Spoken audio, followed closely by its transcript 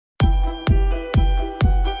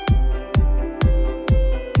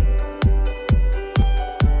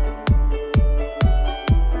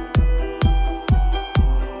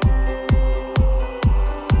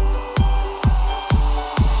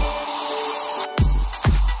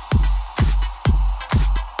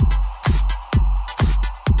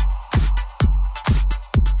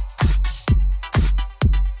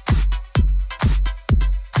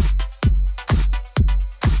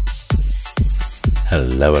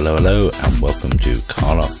Hello, hello, hello, and welcome to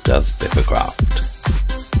Karloc Does BiffaCraft.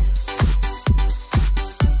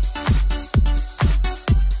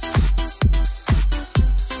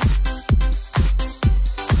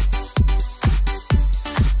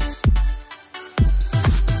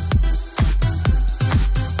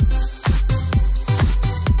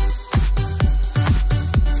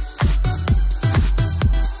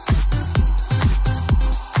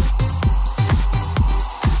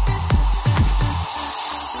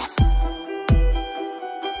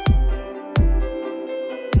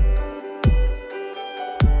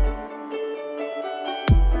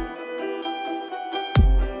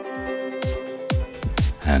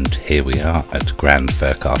 And here we are at Grand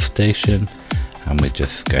Faircast Station, and we're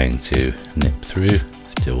just going to nip through,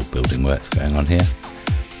 still building works going on here,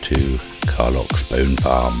 to Karloc's Bone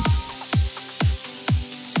Farm.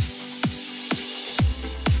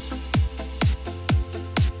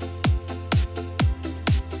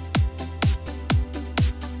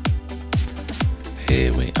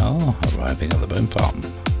 Here we are, arriving at the Bone Farm.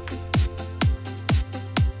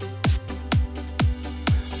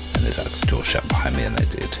 There's a door shut behind me, and they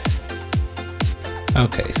did.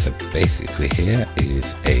 Okay, so basically here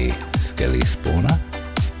is a skelly spawner.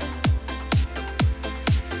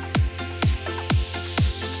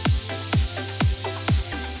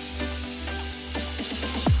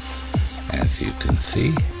 As you can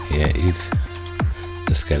see, here is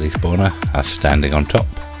the skelly spawner. I'm standing on top,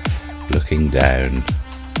 looking down.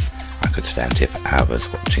 I could stand here for hours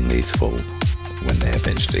watching these fall when they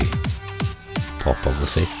eventually pop,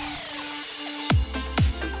 obviously.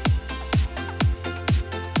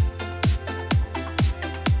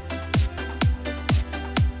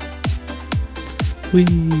 Whee!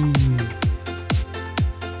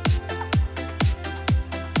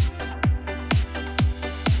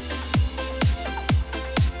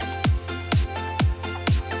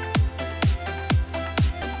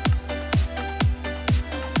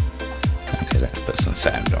 Okay, let's put some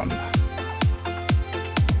sound on.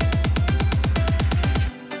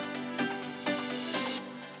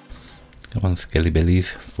 Come on, skelly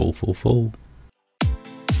billies, fall, fall, fall.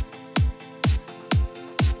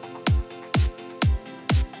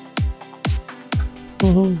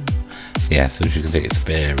 Yeah, so as you can see, it's a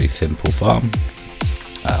very simple farm.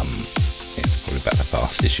 It's probably about the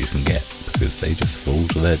fastest you can get because they just fall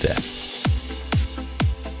to their death.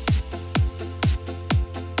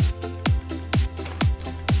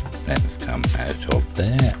 Let's come out of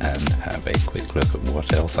there and have a quick look at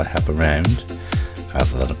what else I have around,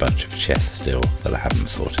 other than a bunch of chests still that I haven't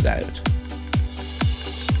sorted out.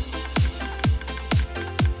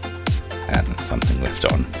 And something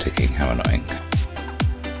left on, ticking, how annoying.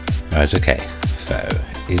 Right, okay, so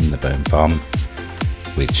in the bone farm,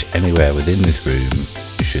 which anywhere within this room,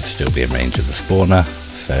 you should still be in range of the spawner,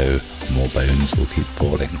 so more bones will keep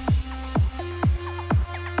falling.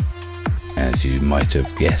 As you might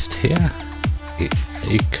have guessed here, it's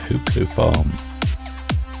a cocoa farm.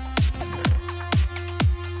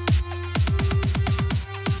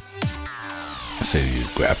 So you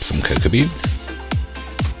grab some cocoa beans,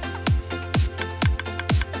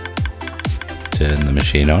 turn the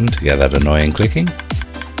machine on to get that annoying clicking,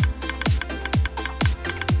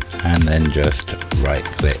 and then just right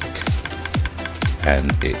click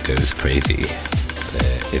and it goes crazy.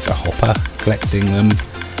 There is a hopper collecting them,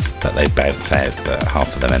 but they bounce out, but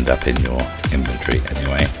half of them end up in your inventory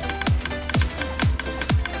anyway.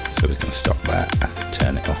 So we can stop that,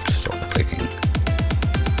 turn it off to stop the clicking.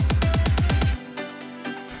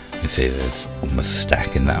 You see there's almost a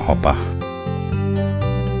stack in that hopper.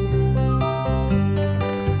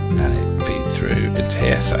 Through into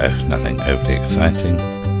here, so nothing overly exciting.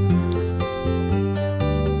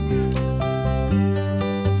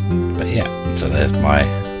 But yeah, so therethere's my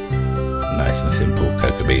nice and simple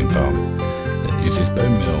cocoa bean farm that uses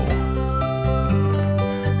bone meal.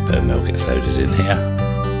 Bone meal gets loaded in here.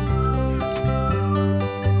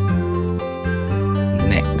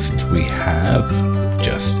 Next we have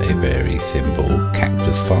just a very simple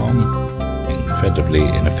cactus farm, incredibly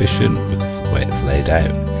inefficient because of the way it's laid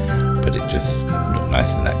out, but it just looked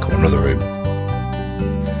nice in that corner of the room.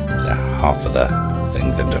 So half of the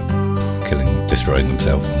things end up destroying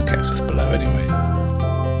themselves on the cactus below anyway.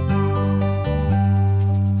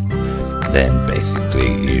 Then basically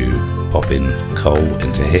you pop in coal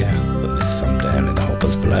into here, put this some down in the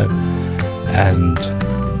hoppers below, and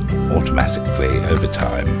automatically over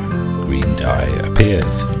time green dye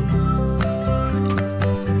appears.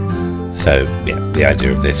 So yeah, the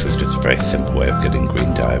idea of this was just a very simple way of getting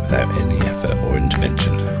green dye without any effort or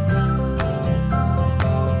intervention.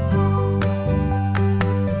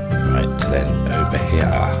 Right, then over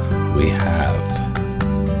here we have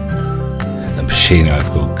the machine I've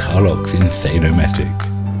called Karloc's Insane-O-Matic.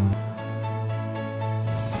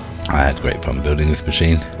 I had great fun building this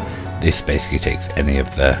machine. This basically takes any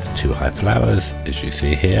of the 2 high flowers, as you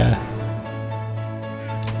see here.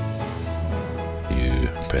 You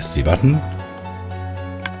press the button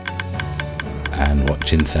and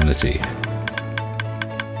watch Insanity.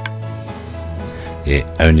 It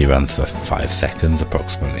only runs for 5 seconds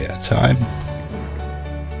approximately at a time,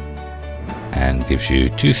 and gives you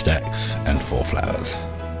 2 stacks and 4 flowers.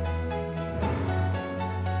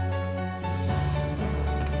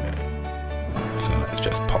 So let's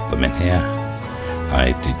just pop them in here.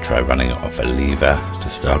 I did try running it off a lever to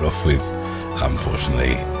start off with.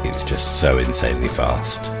 Unfortunately, it's just so insanely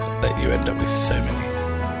fast that you end up with so many.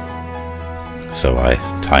 So I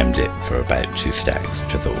timed it for about 2 stacks,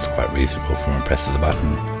 which I thought was quite reasonable for a press of the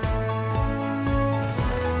button.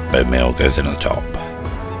 Bone meal goes in at the top.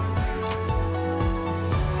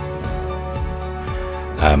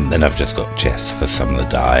 Then I've just got chests for some of the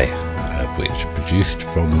dye, of which produced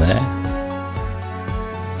from there.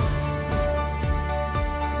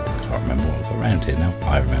 Can't remember what I've got around here now.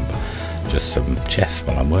 I remember. Just some chests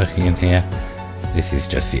while I'm working in here. This is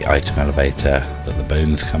just the item elevator that the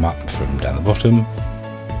bones come up from down the bottom.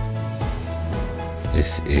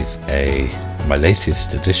 This is my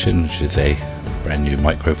latest addition, which is a brand new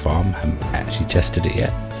micro farm. Haven't actually tested it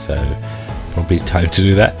yet, so probably time to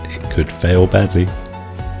do that. It could fail badly.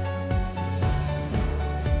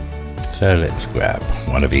 So let's grab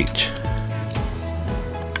one of each.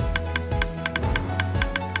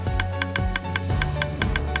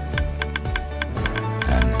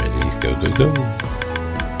 And ready, go, go, go.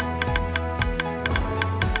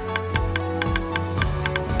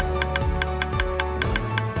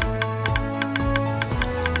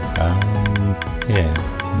 Yeah,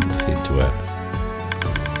 doesn't seem to work.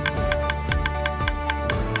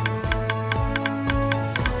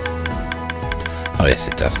 Oh yes,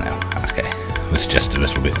 it does now. Okay, it was just a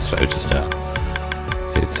little bit slow to start.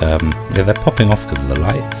 It's yeah, they're popping off because of the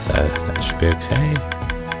light, so that should be okay.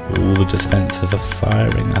 All the dispensers are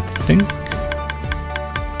firing, I think.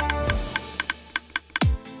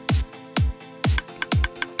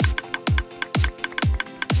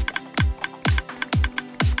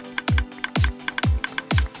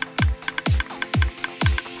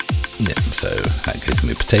 Yep, so that gives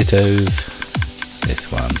me potatoes.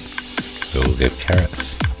 This one will give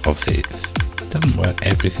carrots. Obviously it doesn't work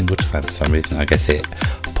every single time for some reason. I guess it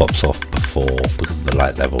pops off before, because of the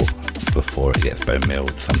light level, before it gets bone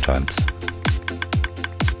mealed sometimes.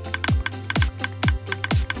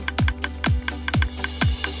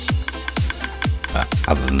 But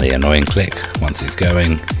other than the annoying click, once it's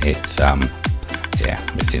going, it's yeah,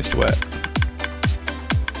 it seems to work.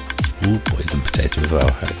 Ooh, poison potato as well,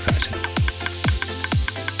 how exciting.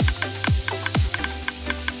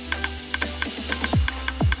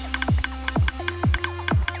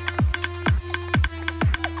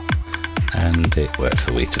 And it works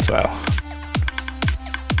for wheat as well.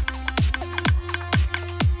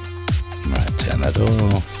 Right, turn that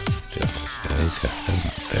off. Just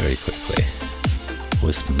very quickly.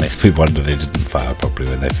 Always makes me wonder they didn't fire properly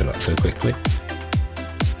when they fill up so quickly.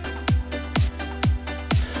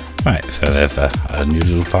 Right, so there's a new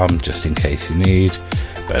little farm just in case you need.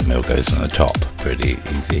 Bone meal goes on the top, pretty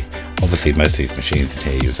easy. Obviously most of these machines in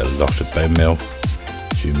here use a lot of bone meal.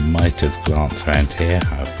 As you might have glanced around here,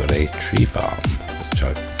 I've got a tree farm, which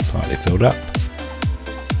I've partly filled up.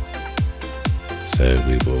 So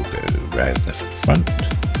we will go round the front.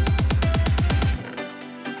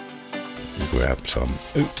 Grab some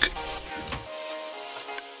oak.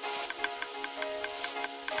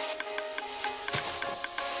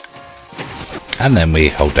 And then we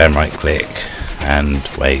hold down right click and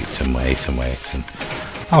wait and wait and wait, and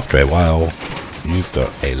after a while you've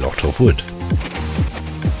got a lot of wood.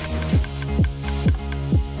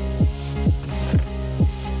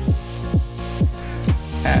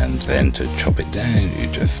 And then to chop it down you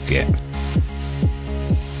just get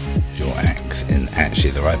your axe in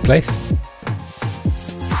actually the right place.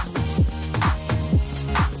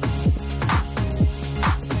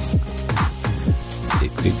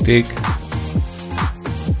 Dig, dig, dig.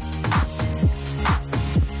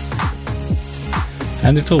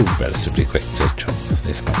 And it's all relatively quick to chop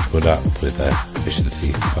this much wood up with a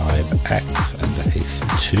efficiency 5 axe and a haste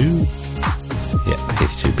 2. Yep,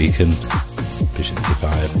 haste 2 beacon, efficiency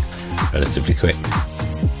 5, relatively quick.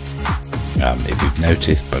 If you've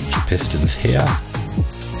noticed, a bunch of pistons here.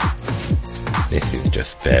 This is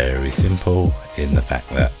just very simple in the fact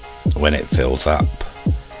that when it fills up,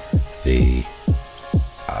 the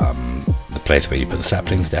place where you put the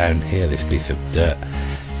saplings down. Here, this piece of dirt,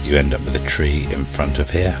 you end up with a tree in front of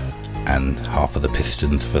here, and half of the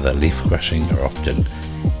pistons for the leaf crushing are often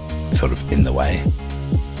sort of in the way.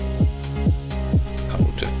 I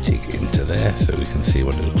will just dig into there so we can see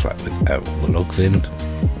what it looks like without all the logs in.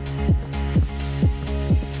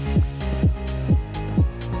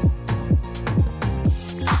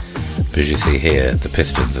 As you see here, the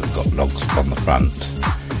pistons have got logs on the front,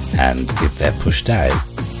 and if they're pushed out,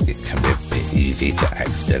 it can be a bit easy to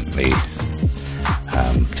accidentally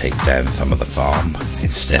take down some of the farm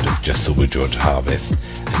instead of just the wood you want to harvest.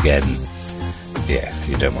 Again, yeah,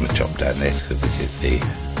 you don't want to chop down this, because this is the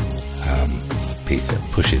piece that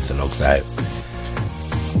pushes the logs out.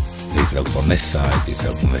 These logs on this side, these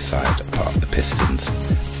logs on this side are part of the pistons.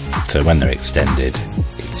 So when they're extended,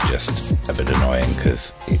 it's just a bit annoying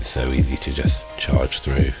because it's so easy to just charge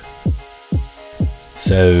through.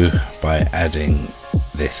 So by adding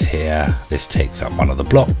this here, this takes up one of the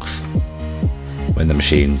blocks. When the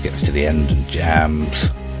machine gets to the end and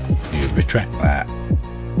jams, you retract that,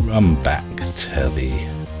 run back to the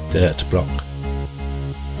dirt block,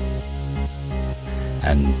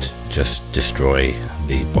 and just destroy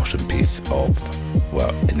the bottom piece of,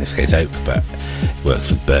 well, in this case oak, but it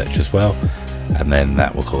works with birch as well. And then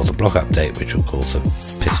that will cause a block update, which will cause the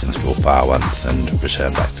pistons to all fire once and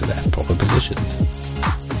return back to their proper positions.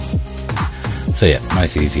 So yeah,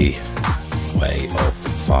 nice easy way of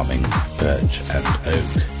farming birch and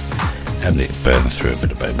oak, and it burns through a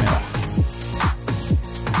bit of bone meal.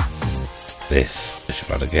 This, as you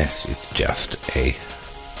might have guessed, is just a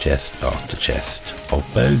chest after chest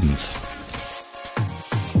of bones.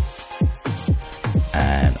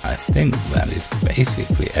 And I think that is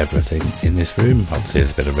basically everything in this room. Obviously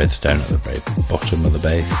there's a bit of redstone at the very bottom of the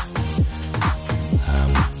base.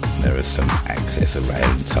 There is some access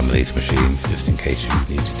around some of these machines just in case you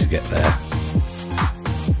needed to get there.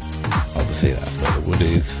 Obviously that's where the wood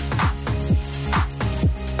is.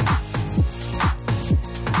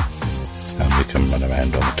 And we can run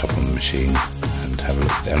around on the top of the machine and have a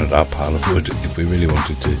look down at our pile of wood if we really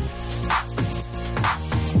wanted to.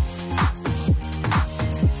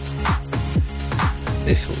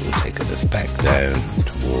 This will take us back down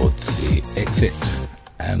towards the exit,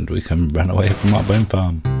 and we can run away from our bone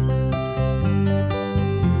farm.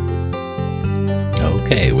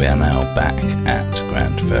 Okay, we are now back at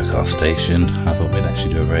Grand BiffaCraft Station. I thought we'd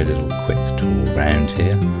actually do a very little quick tour around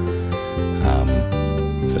here.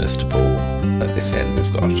 First of all, at this end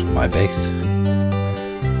we've got my base.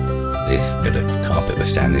 This bit of carpet we're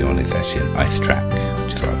standing on is actually an ice track,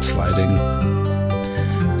 which is where I'm sliding.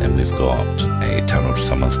 Then we've got a tunnel to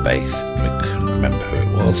someone's base. We couldn't remember who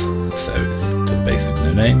it was, so it's to the base with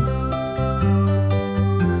no name.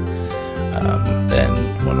 Then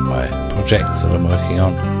one of my projects that I'm working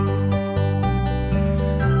on.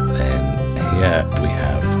 Then here we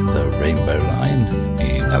have the Rainbow Line,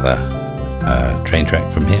 another train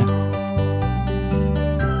track from here.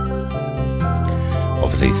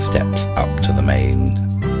 Obviously steps up to the main.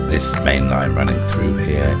 This main line running through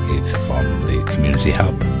here is from the community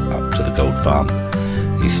hub up to the gold farm.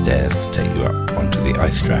 These stairs take you up onto the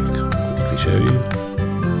ice track. I'll quickly show you.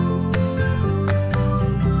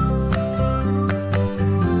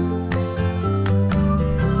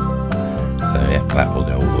 So yeah, that will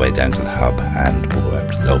go all the way down to the hub and all the way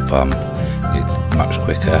up to the gold farm. It's much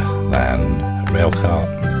quicker than a rail cart,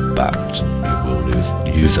 but you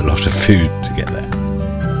will use a lot of food to get there.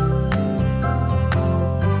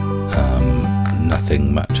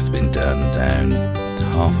 Nothing much has been done down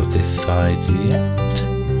half of this side yet.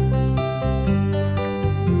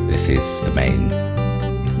 This is the main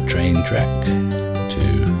train track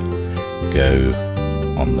to go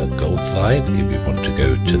on the gold side if you want to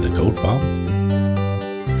go to the gold farm.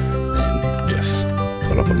 Then just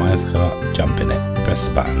pull up a minecart, jump in it, press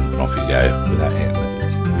the button and off you go without hitting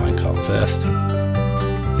the minecart first.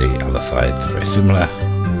 The other side's very similar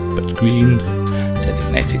but green,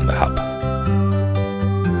 designating the hub.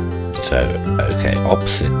 So, okay,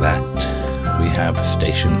 opposite that we have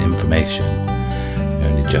station information. We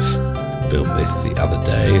only just built this the other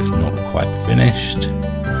day, it's not quite finished.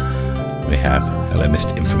 We have hello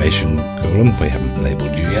Mr. Information column, we haven't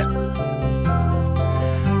labelled you yet.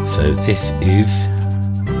 So this is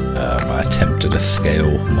my attempt at a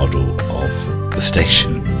scale model of the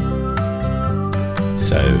station.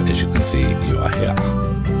 So as you can see, you are here.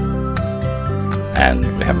 And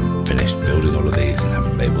we haven't finished building all of these and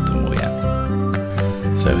haven't labelled them all yet.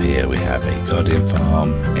 So here we have a guardian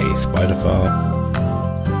farm, a spider farm.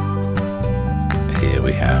 Here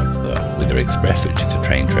we have the Wither Express, which is a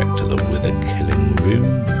train trek to the Wither killing room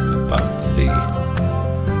above the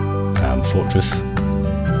fortress.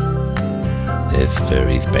 There's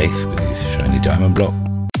Furry's base with his shiny diamond block.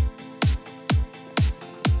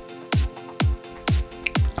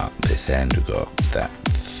 Up this end we've got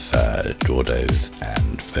that's Jordo's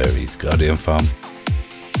and Furry's guardian farm.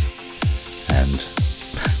 And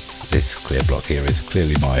this clear block here is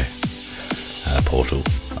clearly my portal.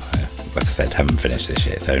 Like I said, haven't finished this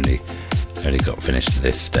yet. It's only got finished to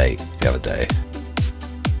this state the other day.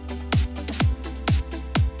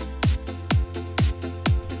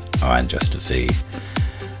 Oh, and just to see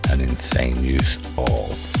an insane use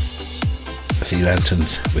of sea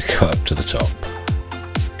lanterns, we go up to the top.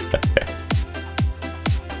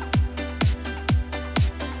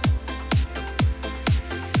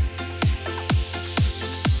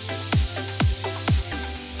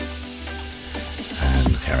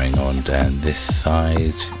 Carrying on down this side,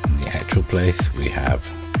 in the actual place, we have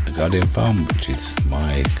a guardian farm, which is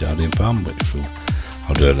my guardian farm, which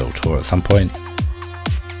I'll do a little tour at some point.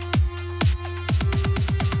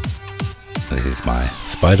 This is my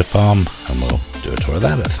spider farm, and we'll do a tour of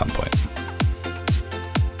that at some point.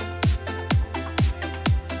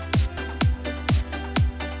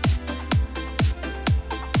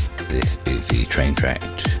 This is the train track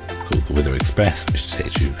called the Wither Express, which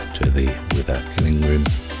takes you to the Wither killing room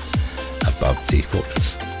above the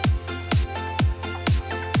fortress.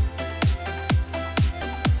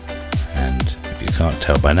 And if you can't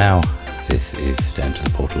tell by now, this is down to the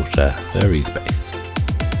portal to Furry's base.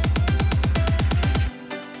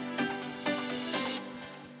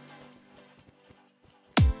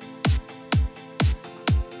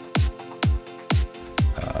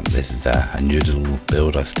 This is a new little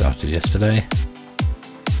build I started yesterday,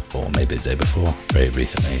 or maybe the day before, very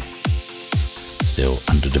recently, still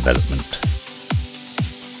under development.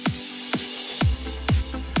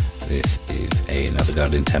 This is another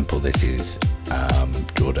guardian temple. This is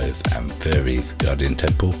Jordo's and Furry's guardian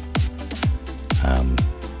temple, and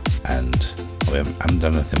I haven't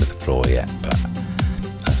done anything with the floor yet, but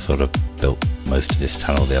I sort of built most of this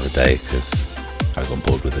tunnel the other day because I got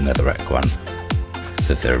bored with the netherrack one,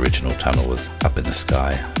 because their original tunnel was up in the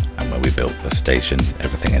sky, and when we built the station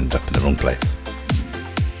everything ended up in the wrong place.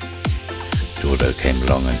 Jordo came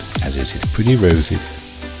along and added his pretty roses.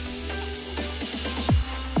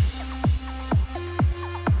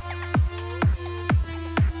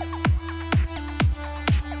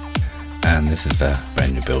 And this is a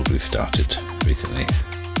brand new build we've started recently.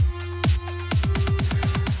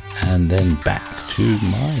 And then back to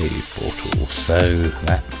my portal. So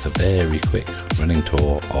that's a very quick running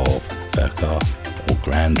tour of BiffaCraft, or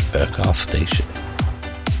Grand BiffaCraft Station.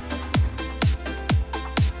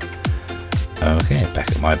 Okay, back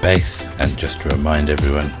at my base, and just to remind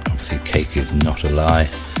everyone, obviously cake is not a lie.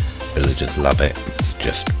 Villagers love it. It's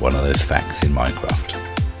just one of those facts in Minecraft.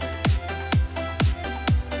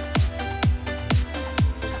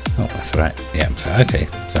 Oh, that's right. Yeah, so okay,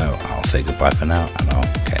 so I'll say goodbye for now, and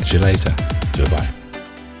I'll catch you later. Goodbye.